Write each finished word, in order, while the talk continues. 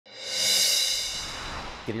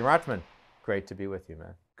Gideon Rachman, great to be with you,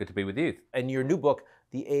 man. Good to be with you. And your new book,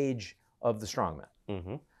 The Age of the Strongman.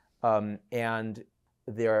 And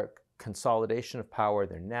their consolidation of power,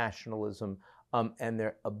 their nationalism, and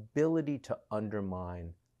their ability to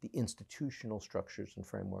undermine the institutional structures and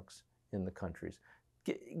frameworks in the countries.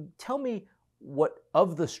 Tell me, what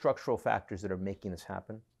of the structural factors that are making this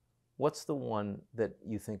happen, what's the one that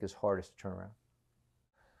you think is hardest to turn around?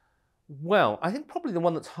 Well, I think probably the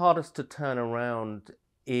one that's hardest to turn around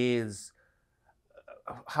is,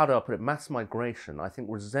 how do I put it, mass migration. I think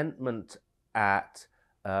resentment at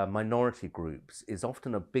minority groups is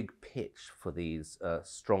often a big pitch for these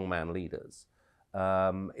strongman leaders.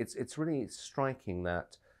 It's really striking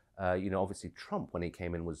that, obviously Trump, when he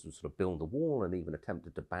came in, was sort of build the wall and even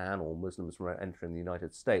attempted to ban all Muslims from entering the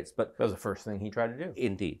United States. But that was the first thing he tried to do.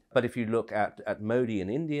 Indeed. But if you look at Modi in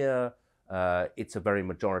India, it's a very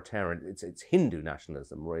majoritarian, it's Hindu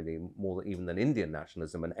nationalism, really, more even than Indian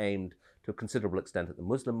nationalism, and aimed to a considerable extent at the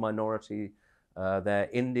Muslim minority. There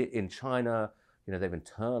in China, they've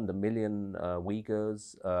interned 1 million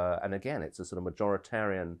Uyghurs, and again, it's a sort of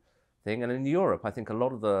majoritarian thing. And in Europe, I think a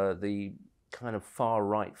lot of the kind of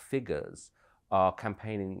far-right figures are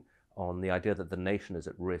campaigning on the idea that the nation is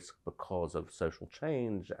at risk because of social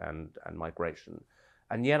change and migration.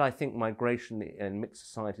 And yet I think migration in mixed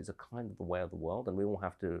societies are kind of the way of the world, and we all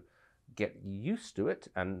have to get used to it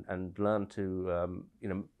and learn to,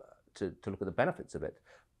 to look at the benefits of it.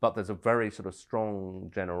 But there's a very sort of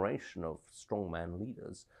strong generation of strongman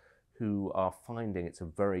leaders who are finding it's a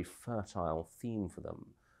very fertile theme for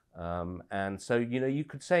them. And so, you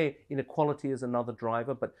could say inequality is another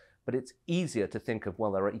driver, but it's easier to think of,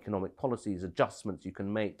 well, there are economic policies, adjustments you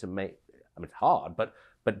can make, I mean, it's hard, but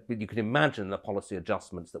you can imagine the policy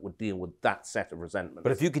adjustments that would deal with that set of resentments.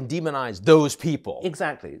 But if you can demonize those people.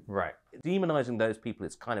 Exactly. Right. Demonizing those people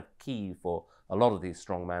is kind of key for a lot of these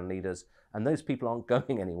strongman leaders, and those people aren't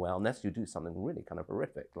going anywhere unless you do something really kind of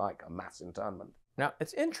horrific, like a mass internment. Now,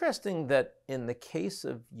 it's interesting that in the case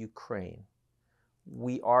of Ukraine,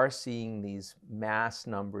 we are seeing these mass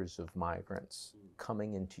numbers of migrants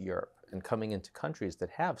coming into Europe and coming into countries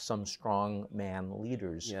that have some strong man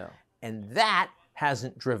leaders. Yeah. And that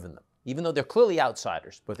hasn't driven them, even though they're clearly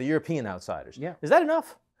outsiders, but they're European outsiders. Yeah. Is that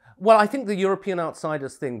enough? Well, I think the European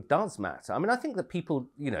outsiders thing does matter. I mean, I think that people,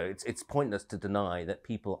 it's pointless to deny that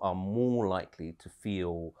people are more likely to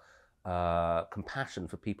feel compassion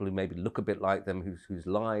for people who maybe look a bit like them, whose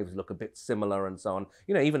lives look a bit similar and so on.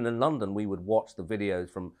 Even in London, we would watch the videos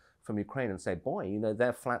from Ukraine and say, boy,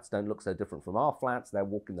 their flats don't look so different from our flats. They're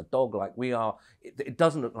walking the dog like we are. It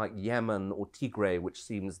doesn't look like Yemen or Tigray, which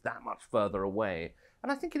seems that much further away.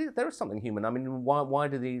 And I think there is something human. I mean, why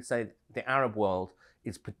do they say the Arab world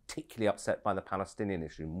is particularly upset by the Palestinian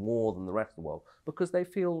issue more than the rest of the world? Because they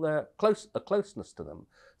feel a closeness to them.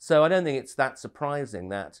 So I don't think it's that surprising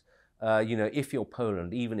that, if you're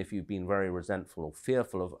Poland, even if you've been very resentful or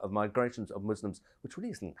fearful of migrations of Muslims, which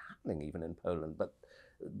really isn't happening even in Poland, but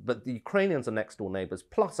the Ukrainians are next door neighbors.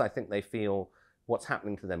 Plus, I think they feel what's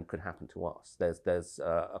happening to them could happen to us. There's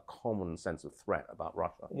a common sense of threat about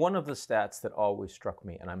Russia. One of the stats that always struck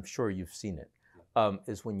me, and I'm sure you've seen it,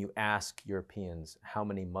 is when you ask Europeans how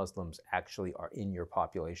many Muslims actually are in your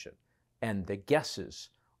population. And the guesses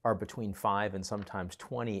are between 5 and sometimes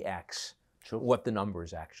 20x what the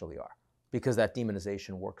numbers actually are, because that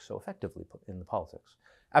demonization works so effectively in the politics.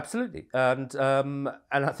 Absolutely, and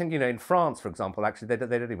I think in France, for example, actually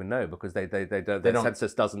they don't even know, because their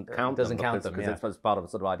census doesn't count them, because it's part of a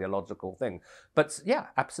sort of ideological thing. But yeah,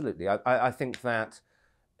 absolutely, I think that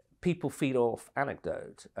people feed off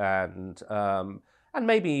anecdote, and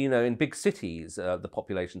maybe in big cities the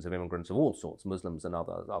populations of immigrants of all sorts, Muslims and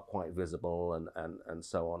others, are quite visible and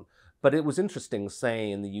so on. But it was interesting, say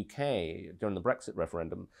in the UK during the Brexit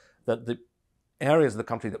referendum, that the areas of the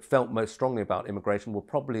country that felt most strongly about immigration were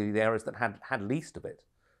probably the areas that had least of it.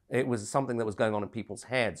 It was something that was going on in people's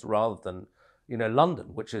heads rather than, London,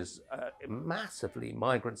 which is a massively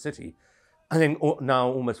migrant city. I think now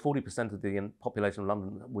almost 40% of the population of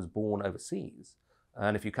London was born overseas.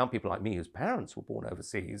 And if you count people like me whose parents were born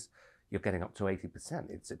overseas, you're getting up to 80%.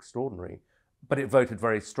 It's extraordinary. But it voted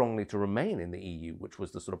very strongly to remain in the EU, which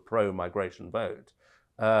was the sort of pro-migration vote.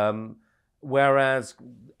 Whereas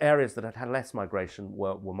areas that had less migration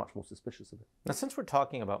were much more suspicious of it. Now, since we're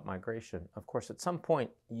talking about migration, of course, at some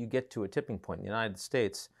point you get to a tipping point. In the United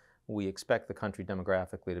States, we expect the country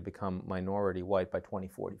demographically to become minority white by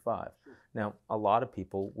 2045. Now, a lot of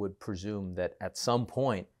people would presume that at some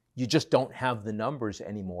point you just don't have the numbers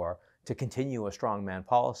anymore to continue a strongman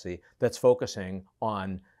policy that's focusing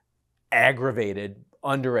on aggravated,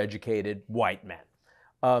 undereducated white men.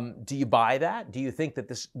 Do you buy that? Do you think that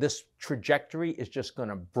this trajectory is just going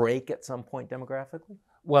to break at some point demographically?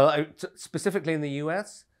 Well, specifically in the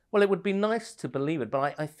US, well, it would be nice to believe it,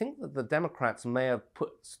 but I think that the Democrats may have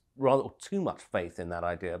put rather too much faith in that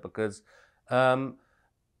idea because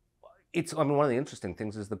it's, I mean, one of the interesting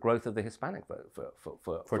things is the growth of the Hispanic vote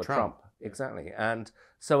for Trump. Exactly. And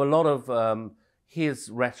so a lot of his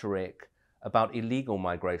rhetoric about illegal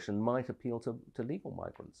migration might appeal to legal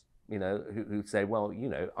migrants, you know, who say, well, you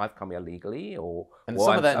know, I've come here legally, or and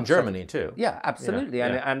some of that in Germany too. Yeah, absolutely.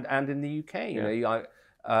 Yeah. And in the UK, you know,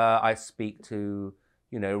 I speak to,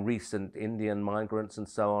 you know, recent Indian migrants and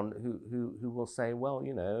so on who will say, well,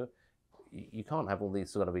 you know, you can't have all these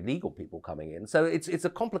sort of illegal people coming in. So it's a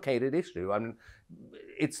complicated issue. I mean,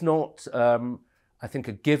 it's not, I think,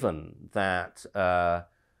 a given that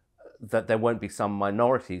that there won't be some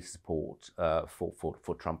minority support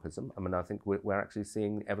for Trumpism. I mean, I think we're actually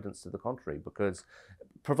seeing evidence to the contrary, because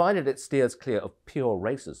provided it steers clear of pure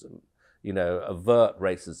racism, you know, overt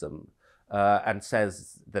racism, and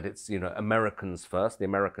says that it's, you know, Americans first, the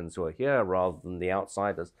Americans who are here rather than the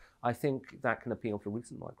outsiders, I think that can appeal to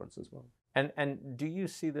recent migrants as well. And do you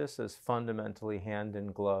see this as fundamentally hand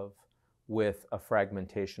in glove with a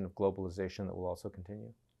fragmentation of globalization that will also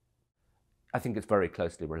continue? I think it's very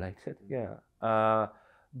closely related, yeah.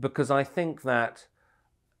 Because I think that,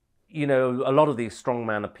 you know, a lot of these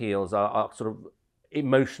strongman appeals are sort of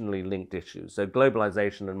emotionally linked issues. So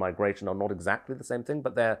globalization and migration are not exactly the same thing,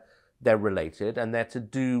 but they're related, and they're to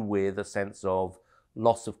do with a sense of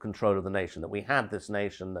loss of control of the nation, that we had this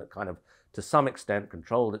nation that kind of, to some extent,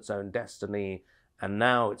 controlled its own destiny, and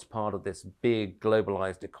now it's part of this big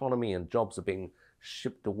globalized economy, and jobs are being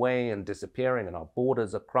shipped away and disappearing, and our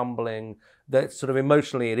borders are crumbling. That sort of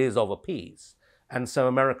emotionally it is of a piece. And so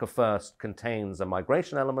America First contains a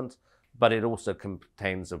migration element, but it also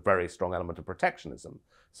contains a very strong element of protectionism,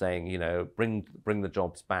 saying, you know, bring the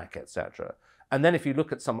jobs back, etc. And then if you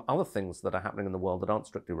look at some other things that are happening in the world that aren't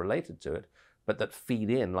strictly related to it, but that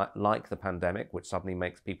feed in, like the pandemic, which suddenly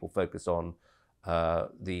makes people focus on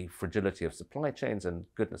the fragility of supply chains, and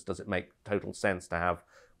goodness, does it make total sense to have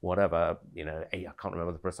whatever, you know, I can't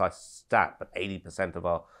remember the precise stat, but 80% of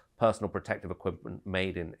our personal protective equipment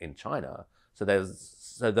made in China. So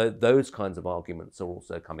those kinds of arguments are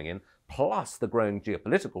also coming in, plus the growing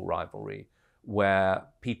geopolitical rivalry, where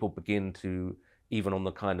people begin to, even on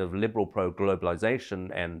the kind of liberal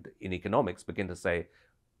pro-globalization and in economics, begin to say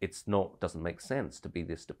doesn't make sense to be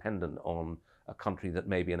this dependent on a country that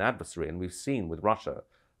may be an adversary. And we've seen with Russia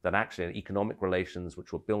that actually economic relations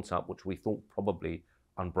which were built up, which we thought probably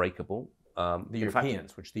unbreakable. The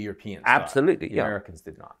Europeans, which the Europeans absolutely, thought. The Americans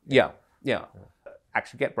did not. Yeah.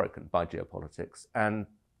 Actually get broken by geopolitics. And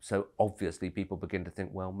so obviously people begin to think,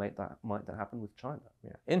 well, might that happen with China?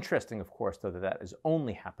 Yeah. Interesting, of course, though, that is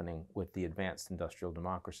only happening with the advanced industrial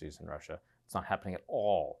democracies in Russia. It's not happening at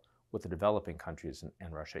all with the developing countries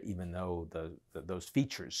in Russia, even though those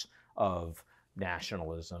features of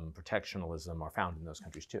nationalism, protectionism are found in those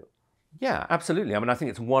countries too. Yeah, absolutely. I mean, I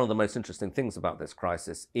think it's one of the most interesting things about this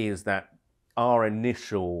crisis is that our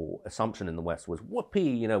initial assumption in the West was, whoopee,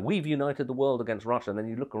 you know, we've united the world against Russia. And then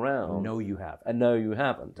you look around. No, you haven't. And no, you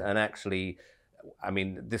haven't. And actually, I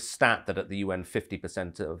mean, this stat that at the UN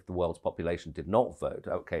 50% of the world's population did not vote.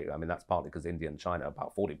 Okay, I mean, that's partly because India and China are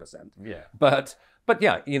about 40%. Yeah. But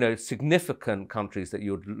yeah, you know, significant countries that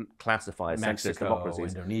you would classify as centrist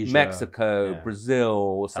democracies. Indonesia, Mexico,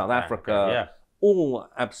 Brazil, South Africa, all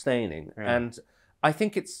abstaining. Yeah. And I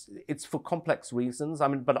think it's for complex reasons. I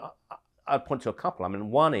mean, but I'd point to a couple. I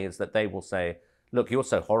mean, one is that they will say, look, you're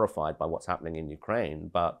so horrified by what's happening in Ukraine,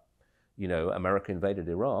 but you know, America invaded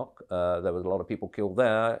Iraq. There was a lot of people killed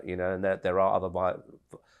there, you know, and there are other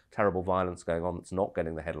terrible violence going on that's not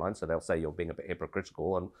getting the headlines. So they'll say you're being a bit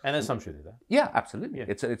hypocritical. And there's some truth to that. Yeah, absolutely. Yeah.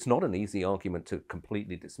 It's not an easy argument to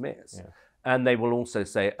completely dismiss. Yeah. And they will also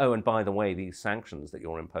say, oh, and by the way, these sanctions that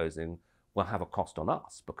you're imposing will have a cost on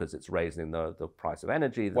us because it's raising the price of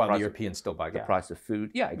energy. While the Europeans still buy gas. The price of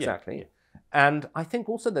food. Yeah, exactly. Yeah. And I think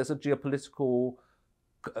also there's a geopolitical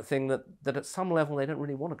thing that at some level they don't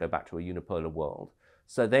really want to go back to a unipolar world.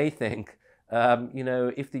 So they think, you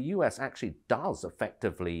know, if the US actually does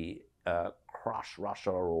effectively crush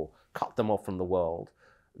Russia or cut them off from the world,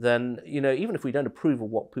 then, you know, even if we don't approve of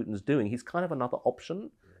what Putin's doing, he's kind of another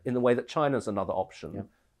option in the way that China's another option. Yeah.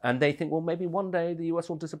 And they think, well, maybe one day the US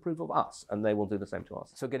will disapprove of us and they will do the same to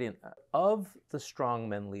us. So Gideon, of the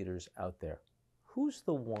strongmen leaders out there, who's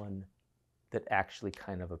the one that actually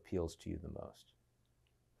kind of appeals to you the most?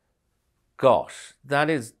 Gosh, that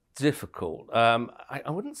is difficult. I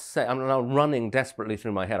wouldn't say I'm now running desperately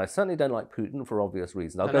through my head. I certainly don't like Putin for obvious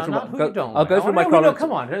reasons. I'll go through my No,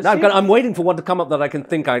 come on. No, I'm waiting for one to come up that I can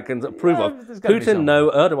approve of. Putin,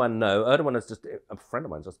 no. Erdogan, no. Erdogan is just a friend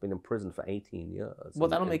of mine's just been in prison for 18 years. Well,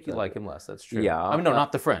 that'll make you like him less. That's true. Yeah. I mean, no,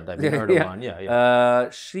 not the friend. I mean, Erdogan.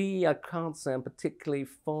 Yeah. I can't say I'm particularly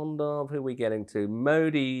fond of. Who are we getting to?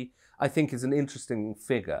 Modi, I think, is an interesting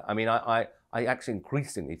figure. I mean, I actually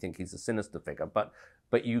increasingly think he's a sinister figure, but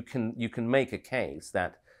you can make a case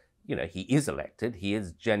that, you know, he is elected, he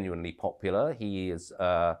is genuinely popular, he is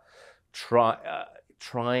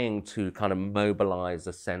trying to kind of mobilize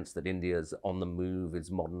a sense that India's on the move,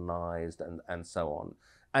 is modernized, and so on.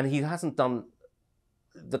 And he hasn't done,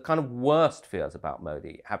 the kind of worst fears about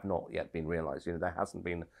Modi have not yet been realized. You know, there hasn't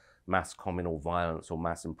been mass communal violence or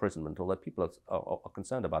mass imprisonment, although people are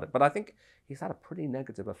concerned about it. But I think he's had a pretty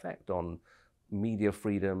negative effect on media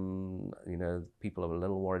freedom. You know, people are a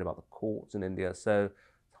little worried about the courts in India. So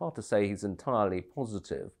it's hard to say he's entirely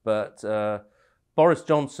positive. But Boris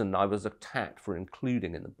Johnson, I was attacked for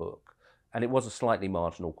including in the book. And it was a slightly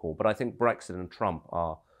marginal call. But I think Brexit and Trump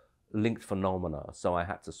are linked phenomena. So I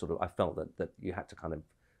had to I felt that you had to kind of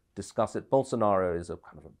discuss it. Bolsonaro is a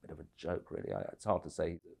kind of a bit of a joke, really. It's hard to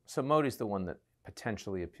say. So Modi's the one that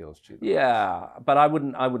potentially appeals to you. Yeah, but I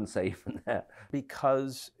wouldn't say even that.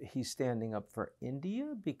 Because he's standing up for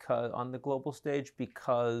India, because on the global stage,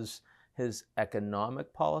 because his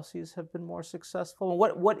economic policies have been more successful.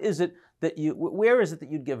 What is it that where is it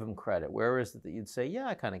that you'd give him credit? Where is it that you'd say, yeah,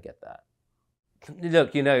 I kind of get that?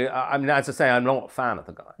 Look, you know, I mean, as I say, I'm not a fan of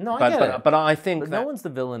the guy. No, I get it. But I think no one's the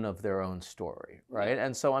villain of their own story, right?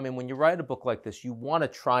 And so, I mean, when you write a book like this, you want to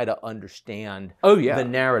try to understand the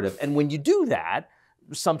narrative. And when you do that,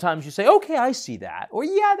 sometimes you say, okay, I see that. Or,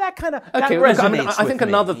 yeah, that kind of that resonates I think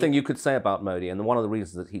another thing you could say about Modi, and one of the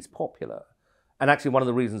reasons that he's popular, and actually one of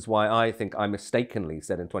the reasons why I think I mistakenly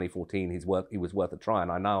said in 2014 he was worth a try,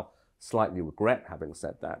 and I now slightly regret having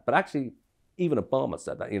said that. But actually, even Obama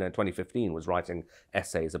said that, you know, in 2015 was writing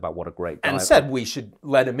essays about what a great guy. And said we should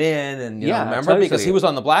let him in, and you know, remember? Totally. Because he was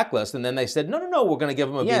on the blacklist, and then they said, no, we're going to give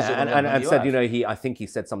him a visa. And said, you know, I think he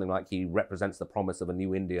said something like he represents the promise of a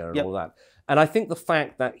new India and all that. And I think the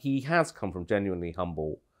fact that he has come from genuinely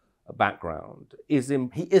humble background is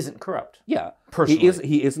he isn't corrupt. Yeah, personally.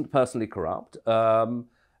 He isn't personally corrupt.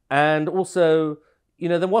 And also, you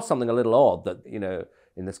know, there was something a little odd that, you know,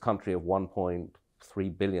 in this country of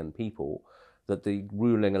 1.3 billion people, that the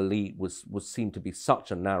ruling elite was seemed to be such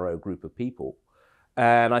a narrow group of people.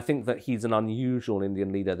 And I think that he's an unusual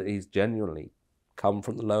Indian leader, that he's genuinely come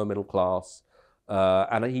from the lower middle class.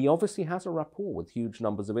 And he obviously has a rapport with huge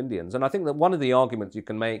numbers of Indians. And I think that one of the arguments you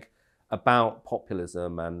can make about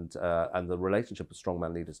populism and the relationship of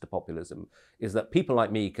strongman leaders to populism is that people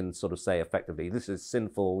like me can sort of say effectively, this is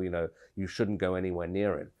sinful, you know, you shouldn't go anywhere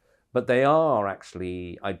near it. But they are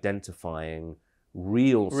actually identifying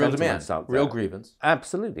real sentiments out there. Real grievance.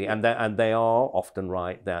 Absolutely. And they are often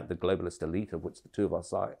right that the globalist elite, of which the two of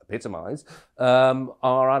us epitomize,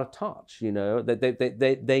 are out of touch. You know,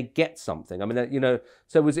 they get something. I mean, you know,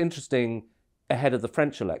 so it was interesting ahead of the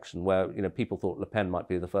French election where, you know, people thought Le Pen might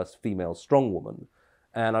be the first female strongwoman.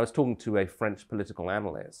 And I was talking to a French political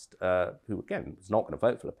analyst who, again, was not going to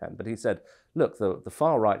vote for Le Pen, but he said, look, the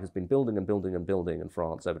far right has been building and building and building in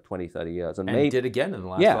France over 20, 30 years. And maybe did again in the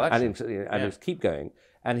last election. And just keep going.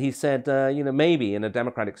 And he said, you know, maybe in a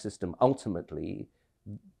democratic system, ultimately,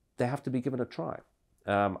 they have to be given a try.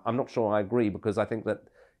 I'm not sure I agree, because I think that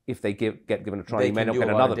if they get given a try, you may not get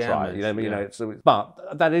another try. You know,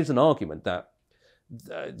 but that is an argument that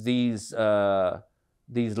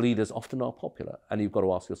these leaders often are popular, and you've got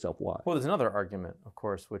to ask yourself why. Well, there's another argument, of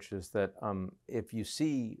course, which is that if you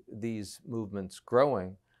see these movements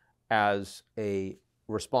growing as a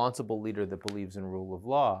responsible leader that believes in rule of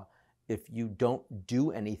law, if you don't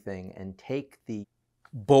do anything and take the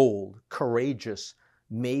bold, courageous,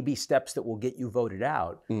 maybe steps that will get you voted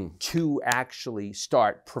out to actually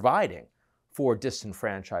start providing for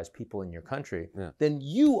disenfranchised people in your country, then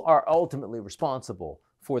you are ultimately responsible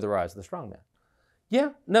for the rise of the strongman.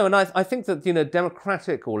 Yeah, no, and I think that, you know,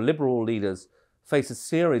 democratic or liberal leaders face a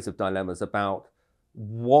series of dilemmas about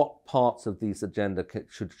what parts of these agenda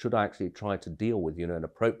should actually try to deal with, you know, and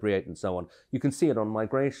appropriate and so on. You can see it on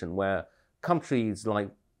migration, where countries like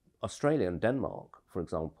Australia and Denmark, for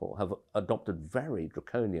example, have adopted very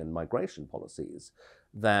draconian migration policies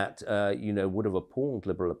that, you know, would have appalled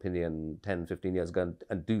liberal opinion 10, 15 years ago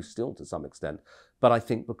and do still to some extent. But I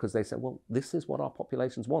think because they said, well, this is what our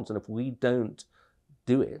populations want, and if we don't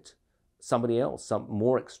do it, somebody else, some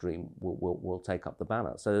more extreme, will take up the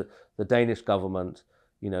banner. So the Danish government,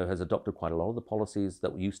 has adopted quite a lot of the policies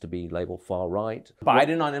that used to be labeled far right.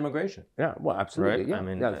 Biden on immigration. Yeah, well, absolutely. Right? Yeah, I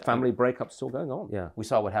mean, family breakups still going on. Yeah, we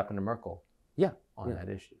saw what happened to Merkel. Yeah, on that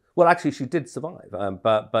issue. Well, actually, she did survive,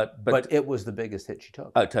 but it was the biggest hit she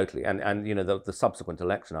took. Oh, totally. And the subsequent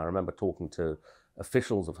election, I remember talking to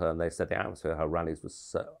officials of her, and they said the atmosphere at her rallies was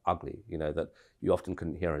so ugly, that you often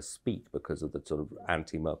couldn't hear her speak because of the sort of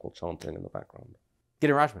anti-Merkel chanting in the background.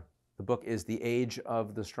 Gideon Rachman, the book is The Age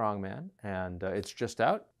of the Strongman, and it's just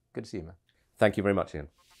out. Good to see you, man. Thank you very much, Ian.